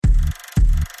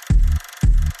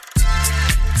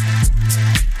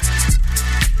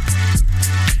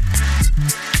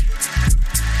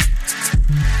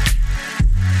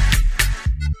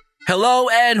Hello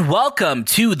and welcome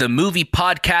to the movie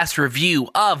podcast review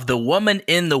of The Woman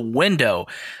in the Window.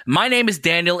 My name is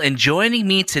Daniel, and joining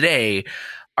me today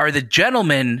are the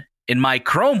gentlemen in my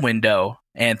Chrome window,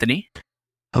 Anthony.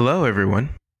 Hello,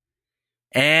 everyone.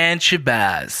 And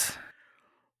Shabazz.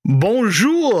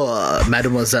 Bonjour,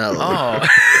 mademoiselle. Oh.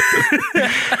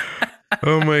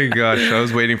 Oh my gosh, I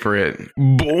was waiting for it.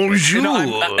 Bonjour. You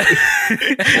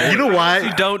know why?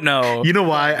 You don't know. You know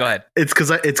why? Go ahead. It's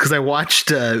because I watched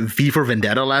V for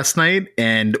Vendetta last night,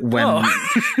 and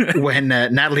when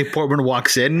Natalie Portman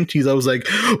walks in, she's always like,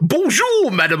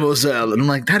 "Bonjour, mademoiselle," and I'm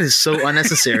like, that is so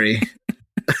unnecessary.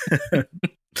 I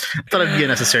thought I'd be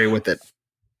unnecessary with it.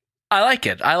 I like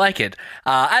it.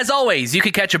 As always, you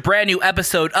can catch a brand new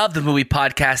episode of the Movie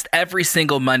Podcast every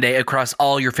single Monday across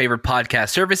all your favorite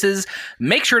podcast services.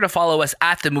 Make sure to follow us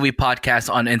at the Movie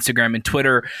Podcast on Instagram and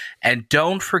Twitter. And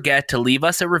don't forget to leave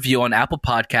us a review on Apple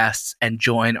Podcasts and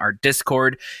join our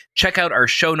Discord. Check out our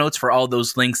show notes for all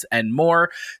those links and more.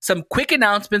 Some quick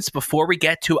announcements before we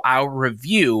get to our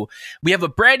review. We have a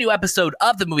brand new episode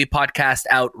of the Movie Podcast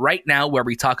out right now where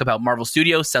we talk about Marvel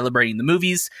Studios celebrating the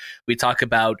movies. We talk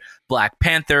about Black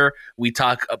Panther, we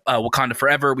talk Wakanda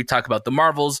Forever, we talk about the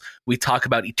Marvels, we talk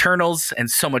about Eternals, and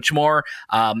so much more.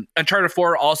 Uncharted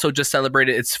 4 also just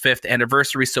celebrated its 5th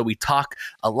anniversary, so we talk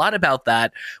a lot about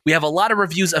that. We have a lot of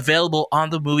reviews available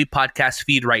on the Movie Podcast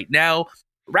feed right now.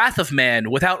 Wrath of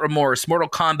Man, Without Remorse, Mortal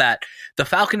Kombat, The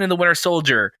Falcon and the Winter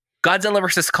Soldier, Godzilla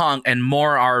vs. Kong, and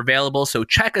more are available, so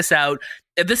check us out.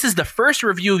 If this is the first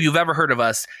review you've ever heard of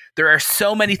us, there are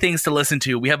so many things to listen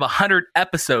to. We have 100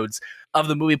 episodes of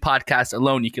the Movie Podcast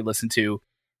alone you can listen to.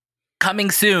 Coming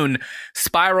soon,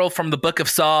 Spiral from the Book of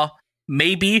Saw.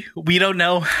 Maybe. We don't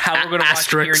know how we're going to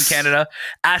watch it here in Canada.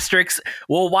 Asterix.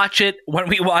 We'll watch it when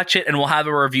we watch it, and we'll have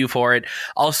a review for it.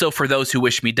 Also, For Those Who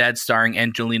Wish Me Dead, starring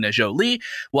Angelina Jolie.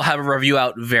 We'll have a review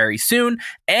out very soon.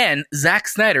 And Zack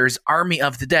Snyder's Army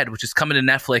of the Dead, which is coming to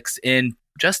Netflix in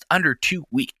just under 2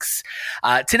 weeks.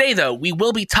 Today, though, we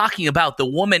will be talking about The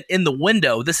Woman in the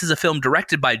Window. This is a film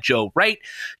directed by Joe Wright.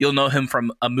 You'll know him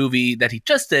from a movie that he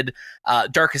just did,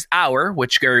 Darkest Hour,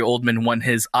 which Gary Oldman won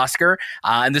his Oscar.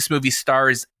 And this movie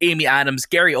stars Amy Adams,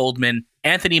 Gary Oldman,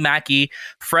 Anthony Mackie,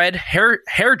 Fred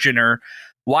Herrginer,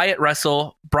 Wyatt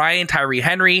Russell, Brian Tyree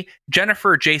Henry,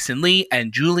 Jennifer Jason Leigh,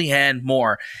 and Julianne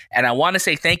Moore. And I want to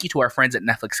say thank you to our friends at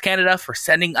Netflix Canada for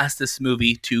sending us this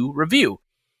movie to review.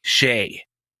 Shay,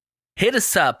 hit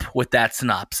us up with that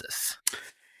synopsis.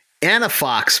 Anna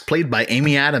Fox, played by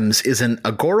Amy Adams, is an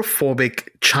agoraphobic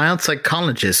child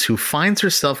psychologist who finds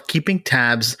herself keeping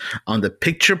tabs on the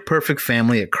picture-perfect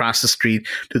family across the street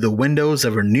through the windows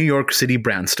of her New York City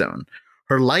brownstone.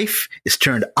 Her life is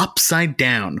turned upside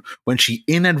down when she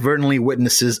inadvertently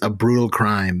witnesses a brutal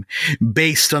crime.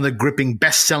 Based on the gripping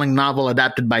best-selling novel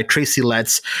adapted by Tracy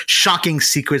Letts, shocking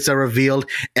secrets are revealed,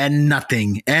 and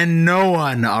nothing and no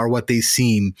one are what they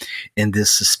seem in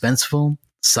this suspenseful,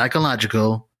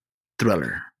 psychological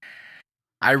thriller.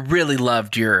 I really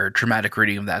loved your dramatic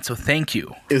reading of that, so thank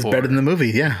you. It was better than the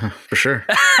movie, yeah, for sure.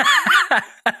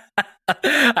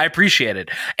 I appreciate it.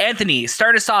 Anthony,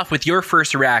 start us off with your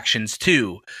first reactions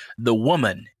to The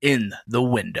Woman in the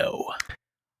Window.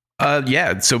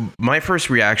 So my first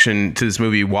reaction to this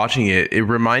movie, watching it, it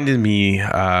reminded me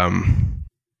of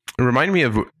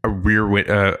a Rear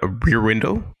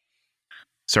Window,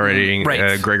 starring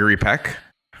Gregory Peck,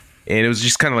 and it was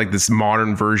just kind of like this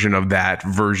modern version of that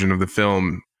version of the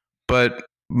film. But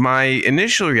my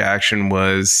initial reaction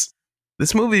was,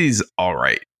 this movie's all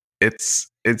right.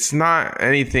 It's not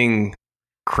anything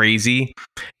crazy.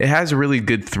 It has really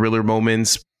good thriller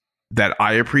moments that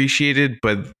I appreciated,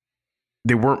 but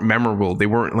they weren't memorable. They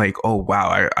weren't like, oh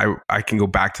wow, I can go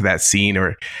back to that scene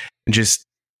or just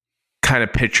kind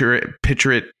of picture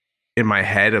it in my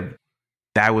head of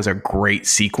that was a great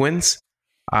sequence.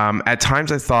 At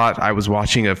times I thought I was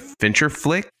watching a Fincher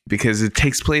flick because it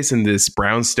takes place in this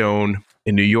brownstone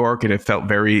in New York, and it felt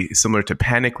very similar to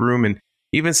Panic Room, and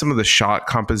even some of the shot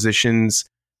compositions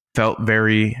felt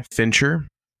very Fincher.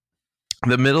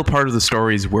 The middle part of the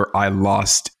story is where I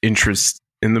lost interest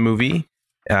in the movie,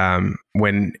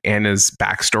 when Anna's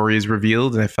backstory is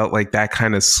revealed, and I felt like that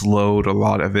kind of slowed a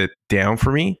lot of it down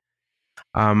for me.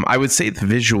 I would say the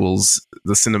visuals,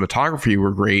 the cinematography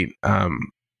were great.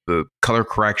 The color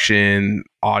correction,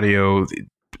 audio,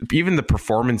 even the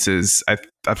performances. I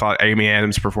thought Amy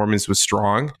Adams' performance was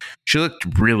strong. She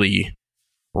looked really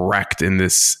wrecked in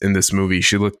this movie.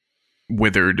 She looked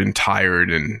withered and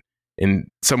tired, and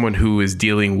someone who is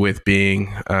dealing with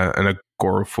being an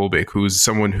agoraphobic, who's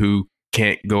someone who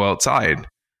can't go outside.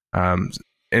 And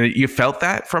you felt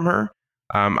that from her.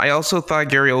 I also thought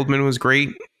Gary Oldman was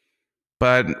great.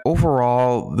 But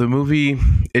overall, the movie,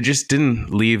 it just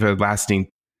didn't leave a lasting,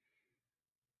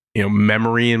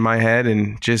 memory in my head,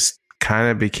 and just kind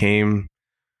of became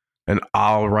an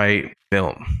all right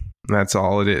film. That's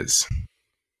all it is.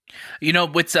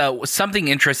 What's something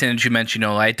interesting that you mentioned,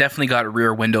 I definitely got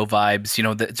Rear Window vibes.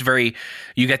 It's very,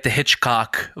 you get the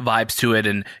Hitchcock vibes to it.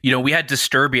 And, we had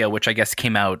Disturbia, which I guess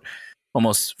came out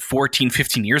almost 14,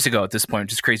 15 years ago at this point,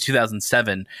 which is crazy,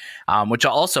 2007, which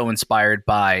also inspired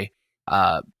by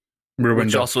Rear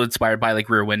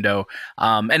Window.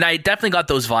 And I definitely got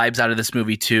those vibes out of this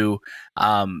movie too.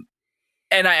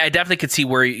 And I definitely could see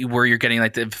where you're getting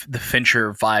like the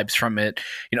Fincher vibes from it,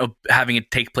 having it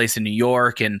take place in New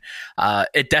York, and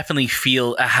it definitely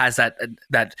has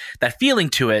that feeling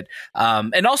to it.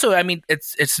 And also, I mean,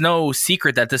 it's no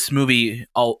secret that this movie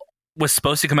was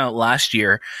supposed to come out last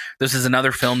year. This is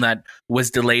another film that was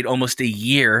delayed almost a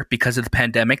year because of the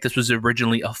pandemic. This was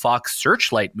originally a Fox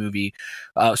Searchlight movie.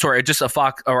 Just a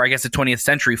Fox, or I guess a 20th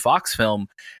Century Fox film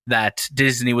that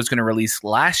Disney was going to release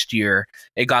last year.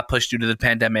 It got pushed due to the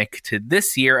pandemic to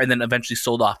this year, and then eventually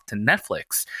sold off to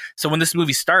Netflix. So when this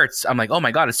movie starts, I'm like, oh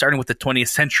my God, it's starting with the 20th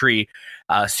Century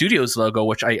Studios logo,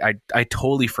 which I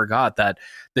totally forgot that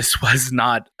this was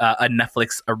not a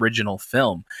Netflix original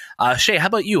film. Shay, how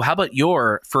about you? How about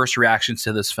your first reactions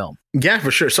to this film? Yeah,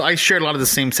 for sure. So I shared a lot of the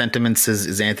same sentiments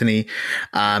as Anthony.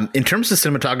 In terms of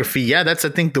cinematography, yeah, that's, I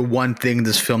think, the one thing in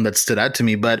this film that stood out to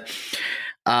me. But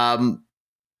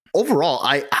overall,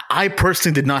 I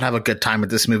personally did not have a good time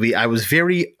with this movie. I was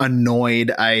very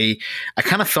annoyed. I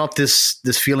kind of felt this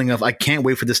feeling of I can't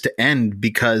wait for this to end,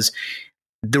 because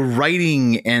the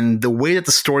writing and the way that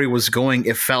the story was going,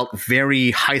 it felt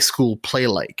very high school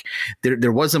play-like.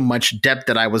 There wasn't much depth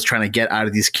that I was trying to get out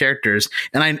of these characters.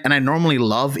 And I normally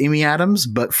love Amy Adams,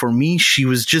 but for me, she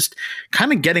was just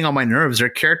kind of getting on my nerves. Her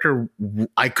character,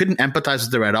 I couldn't empathize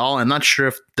with her at all. I'm not sure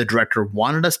if the director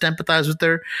wanted us to empathize with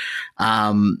her.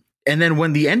 And then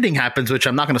when the ending happens, which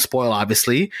I'm not going to spoil,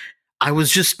 obviously,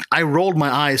 I rolled my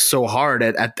eyes so hard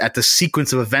at the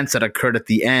sequence of events that occurred at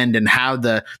the end, and how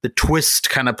the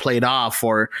twist kind of played off,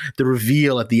 or the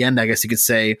reveal at the end, I guess you could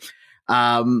say.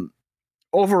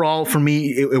 Overall, for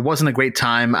me, it wasn't a great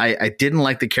time. I didn't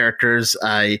like the characters.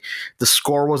 The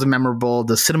score wasn't memorable.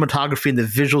 The cinematography and the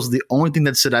visuals are the only thing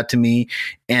that stood out to me.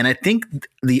 And I think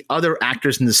the other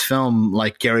actors in this film,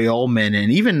 like Gary Oldman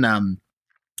and even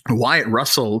Wyatt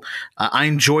Russell, I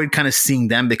enjoyed kind of seeing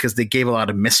them because they gave a lot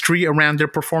of mystery around their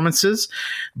performances.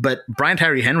 But Brian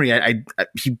Tyree Henry,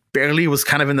 he barely was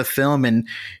kind of in the film, and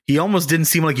he almost didn't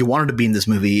seem like he wanted to be in this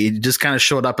movie. He just kind of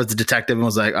showed up as a detective and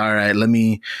was like, all right, let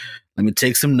me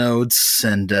take some notes,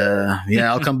 and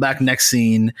I'll come back next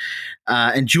scene.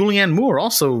 And Julianne Moore,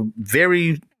 also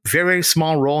very, very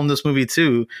small role in this movie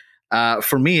too.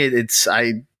 For me, I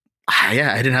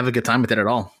didn't have a good time with it at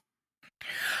all.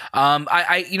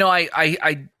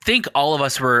 I think all of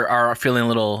us are feeling a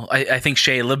little, I think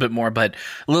Shay a little bit more, but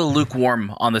a little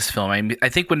lukewarm on this film. I mean, I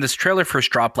think when this trailer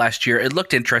first dropped last year, it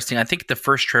looked interesting. I think the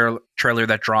first trailer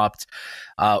that dropped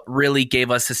really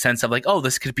gave us a sense of like, oh,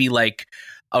 this could be like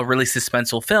a really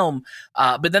suspenseful film.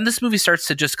 But then this movie starts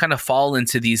to just kind of fall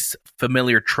into these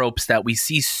familiar tropes that we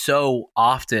see so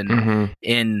often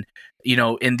in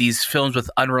these films with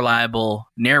unreliable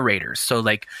narrators. So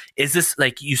like, is this,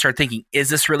 like, you start thinking, is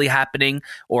this really happening,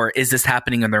 or is this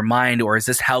happening in their mind, or is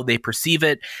this how they perceive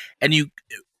it? And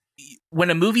when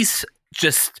a movie's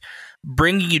just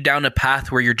bringing you down a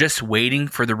path where you're just waiting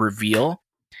for the reveal,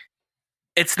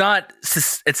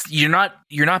 you're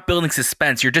not building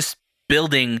suspense. You're just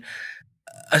building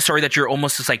a story that you're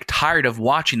almost just like tired of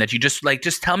watching, that you just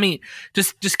tell me,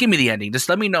 just give me the ending. Just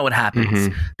let me know what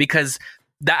happens. Because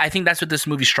I think that's what this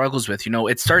movie struggles with.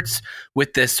 It starts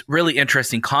with this really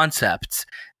interesting concept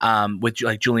with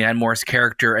like Julianne Moore's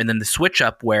character, and then the switch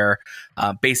up where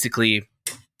basically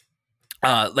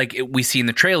like we see in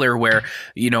the trailer where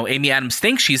Amy Adams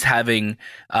thinks she's having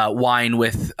wine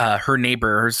with her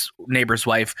neighbor's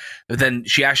wife, but then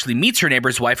she actually meets her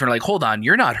neighbor's wife, and like, hold on,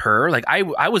 you're not her. Like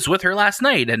I was with her last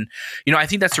night, and I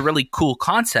think that's a really cool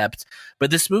concept.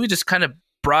 But this movie just kind of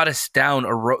brought us down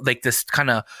like this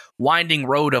kind of winding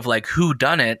road of like who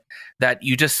done it, that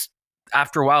you just,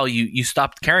 after a while you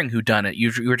stopped caring who done it.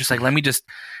 You were just like, let me just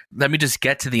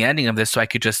get to the ending of this so I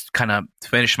could just kind of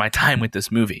finish my time with this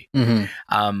movie.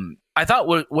 I thought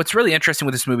what's really interesting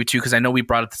with this movie too, because I know we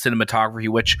brought up the cinematography,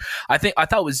 which I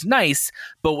thought was nice,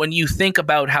 but when you think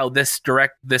about how this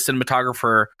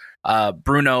cinematographer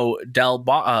Bruno Del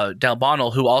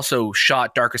Bonal, who also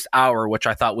shot Darkest Hour, which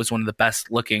I thought was one of the best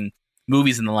looking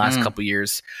movies in the last couple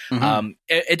years,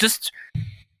 it just,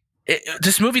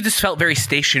 this movie just felt very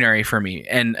stationary for me.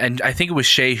 And I think it was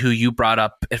Shay who you brought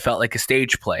up. It felt like a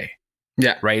stage play.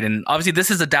 Yeah. Right. And obviously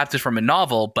this is adapted from a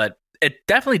novel, but it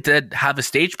definitely did have a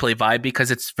stage play vibe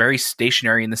because it's very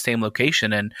stationary in the same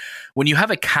location. And when you have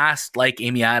a cast like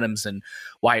Amy Adams and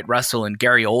Wyatt Russell and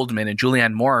Gary Oldman and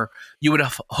Julianne Moore, you would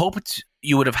have hoped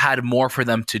you would have had more for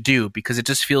them to do because it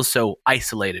just feels so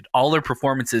isolated. All their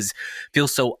performances feel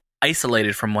so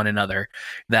isolated from one another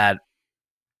that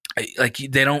like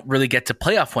they don't really get to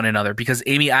play off one another because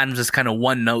Amy Adams is kind of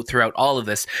one note throughout all of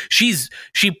this. She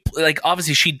like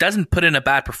obviously she doesn't put in a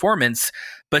bad performance,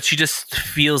 but she just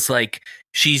feels like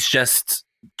she's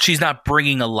not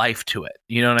bringing a life to it.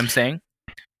 You know what I'm saying?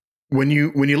 When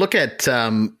you look at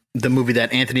the movie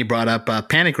that Anthony brought up,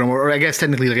 Panic Room, or I guess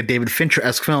technically like a David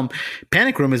Fincher-esque film,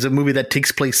 Panic Room is a movie that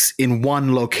takes place in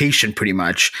one location pretty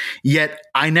much. Yet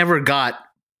I never got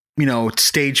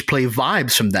stage play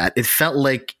vibes from that. It felt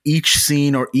like each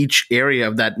scene or each area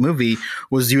of that movie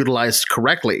was utilized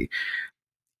correctly.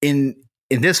 In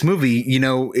this movie,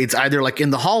 it's either like in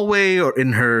the hallway or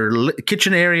in her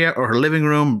kitchen area or her living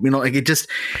room. Like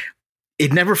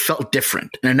it never felt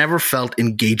different and it never felt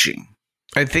engaging.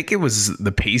 I think it was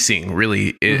the pacing,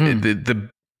 really.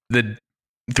 The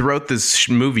throughout this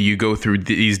movie, you go through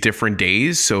these different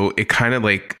days, so it kind of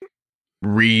like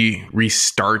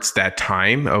restarts that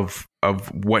time of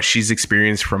what she's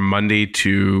experienced from Monday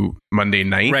to Monday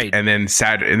night, right. And then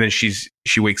Saturday, and then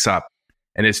she wakes up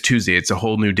and it's Tuesday. It's a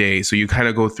whole new day. So you kind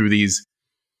of go through these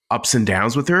ups and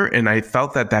downs with her, and I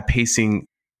felt that pacing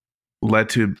led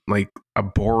to like a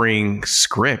boring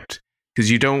script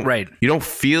because you don't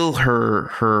feel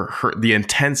her the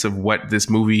intense of what this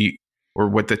movie or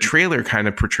what the trailer kind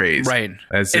of portrays. Right.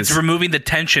 It's removing the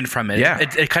tension from it. Yeah.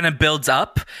 It kind of builds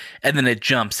up and then it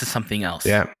jumps to something else.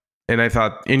 Yeah. And I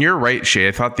thought, and you're right, Shay,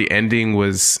 I thought the ending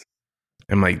was,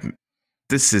 I'm like,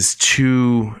 this is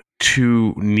too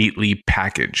neatly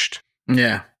packaged.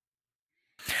 Yeah.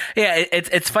 Yeah.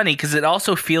 It's funny because it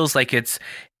also feels like it's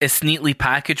neatly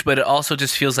packaged, but it also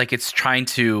just feels like it's trying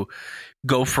to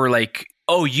go for like,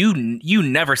 oh, you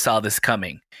never saw this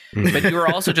coming. But you were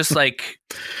also just like,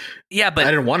 yeah, but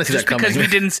I didn't want to see that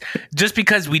coming. Just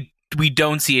because we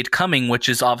don't see it coming, which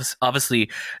is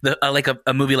obviously like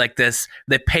a movie like this,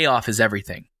 the payoff is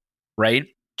everything, right?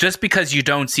 Just because you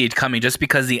don't see it coming, just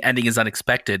because the ending is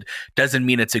unexpected, doesn't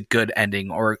mean it's a good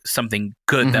ending or something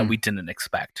good that we didn't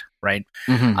expect, right?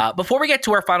 Before we get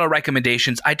to our final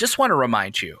recommendations, I just want to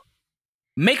remind you,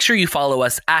 make sure you follow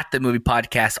us at The Movie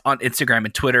Podcast on Instagram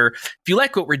and Twitter. If you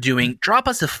like what we're doing, drop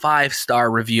us a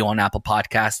 5-star review on Apple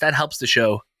Podcasts. That helps the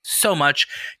show so much,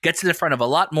 gets it in front of a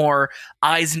lot more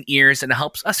eyes and ears, and it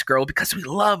helps us grow because we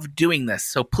love doing this.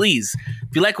 So please,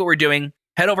 if you like what we're doing,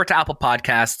 head over to Apple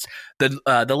Podcasts.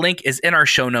 The link is in our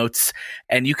show notes,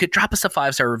 and you could drop us a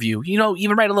 5-star review.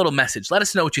 Even write a little message. Let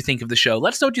us know what you think of the show.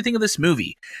 Let us know what you think of this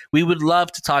movie. We would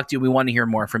love to talk to you. We want to hear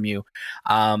more from you.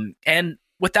 And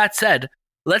with that said,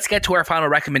 let's get to our final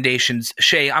recommendations.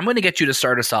 Shay, I'm going to get you to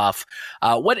start us off.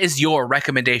 What is your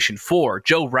recommendation for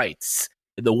Joe Wright's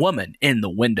The Woman in the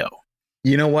Window?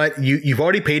 You know what? You've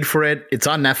already paid for it. It's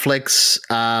on Netflix,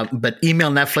 but email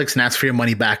Netflix and ask for your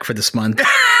money back for this month.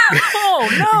 Oh,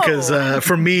 no. Because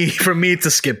for me,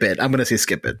 to skip it. I'm going to say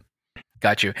skip it.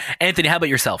 Got you. Anthony, how about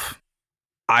yourself?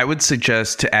 I would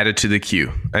suggest to add it to the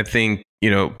queue. I think,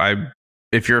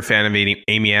 if you're a fan of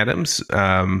Amy Adams,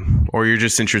 or you're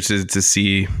just interested to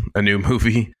see a new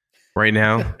movie right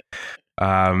now,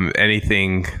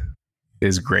 anything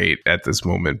is great at this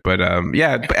moment. But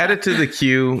add it to the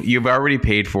queue. You've already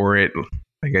paid for it.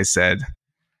 Like I said,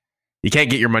 you can't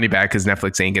get your money back because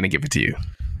Netflix ain't going to give it to you.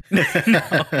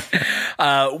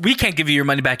 No. We can't give you your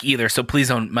money back either, so please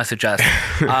don't message us.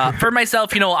 For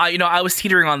myself, I was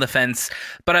teetering on the fence,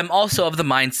 but I'm also of the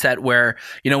mindset where,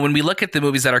 when we look at the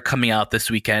movies that are coming out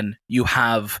this weekend, you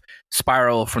have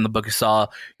Spiral from the Book of Saw,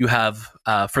 you have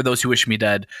For Those Who Wish Me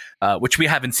Dead, which we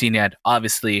haven't seen yet,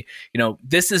 obviously.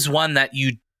 This is one that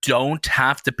you don't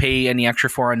have to pay any extra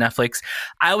for on Netflix.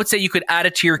 I would say you could add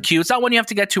it to your queue. It's not one you have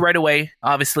to get to right away,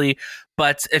 obviously,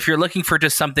 but if you're looking for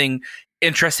just something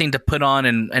interesting to put on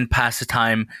and pass the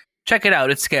time, check it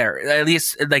out. It's scary. At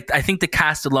least, I think the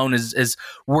cast alone is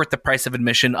worth the price of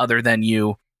admission, other than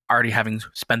you already having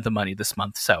spent the money this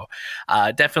month. So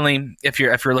definitely, if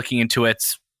you're looking into it,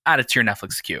 add it to your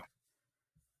Netflix queue.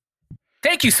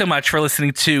 Thank you so much for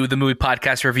listening to the Movie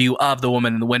Podcast review of The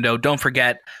Woman in the Window. Don't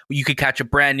forget, you could catch a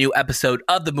brand new episode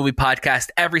of the Movie Podcast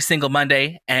every single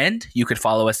Monday, and you could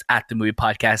follow us at the Movie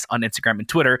Podcast on Instagram and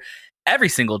Twitter every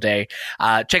single day.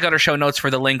 Check out our show notes for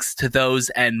the links to those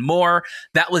and more.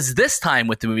 That was this time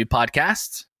with the Movie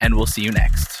Podcast, and we'll see you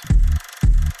next.